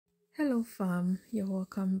Hello fam, you're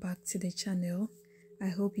welcome back to the channel. I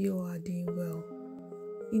hope you all are doing well.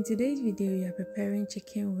 In today's video, we are preparing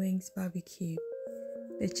chicken wings barbecue.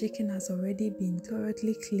 The chicken has already been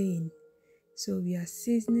thoroughly cleaned, so we are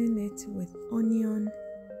seasoning it with onion,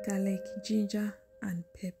 garlic, ginger and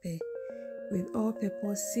pepper with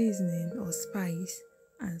all-purpose seasoning or spice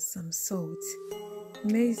and some salt.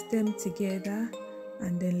 Mix them together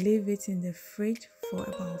and then leave it in the fridge for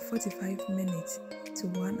about 45 minutes to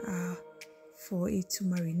 1 hour for it to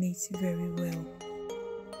marinate very well.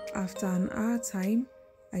 After an hour time,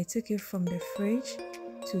 I took it from the fridge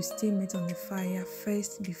to steam it on the fire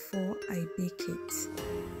first before I bake it.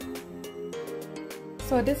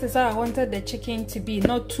 So this is how I wanted the chicken to be,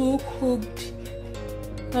 not too cooked.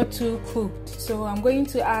 So I'm going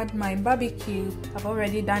to add my barbecue. I've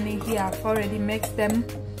already done it here. I've already mixed them.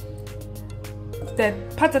 The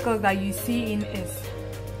particles that you see in is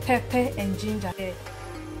pepper and ginger.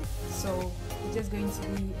 So it's just going to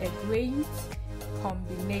be a great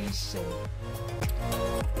combination.